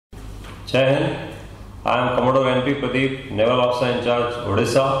Jai Hind. I am Commodore N.P. Pradeep, Naval Officer in Charge,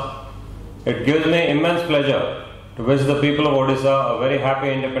 Odisha. It gives me immense pleasure to wish the people of Odisha a very happy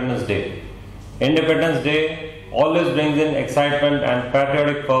Independence Day. Independence Day always brings in excitement and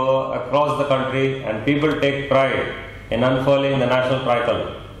patriotic fervor across the country, and people take pride in unfurling the national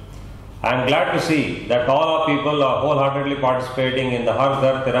tricolor. I am glad to see that all our people are wholeheartedly participating in the Har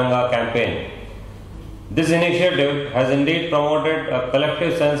Ghar Tiranga campaign. This initiative has indeed promoted a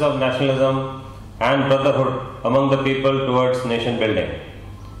collective sense of nationalism and brotherhood among the people towards nation building.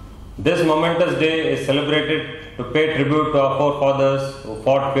 This momentous day is celebrated to pay tribute to our forefathers who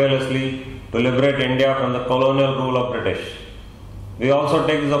fought fearlessly to liberate India from the colonial rule of British. We also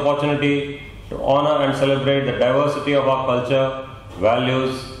take this opportunity to honor and celebrate the diversity of our culture,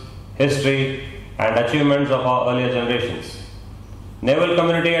 values, history, and achievements of our earlier generations. Naval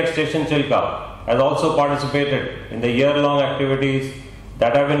community at Station Chilka has also participated in the year-long activities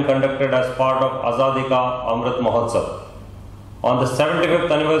that have been conducted as part of Azadi ka Amrit Mahotsav. On the 75th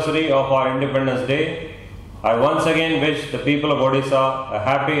anniversary of our Independence Day, I once again wish the people of Odisha a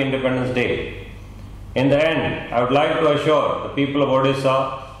happy Independence Day. In the end, I would like to assure the people of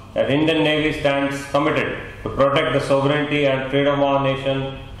Odisha that Indian Navy stands committed to protect the sovereignty and freedom of our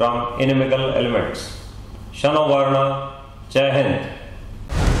nation from inimical elements. Shano Varna, Jai Hind.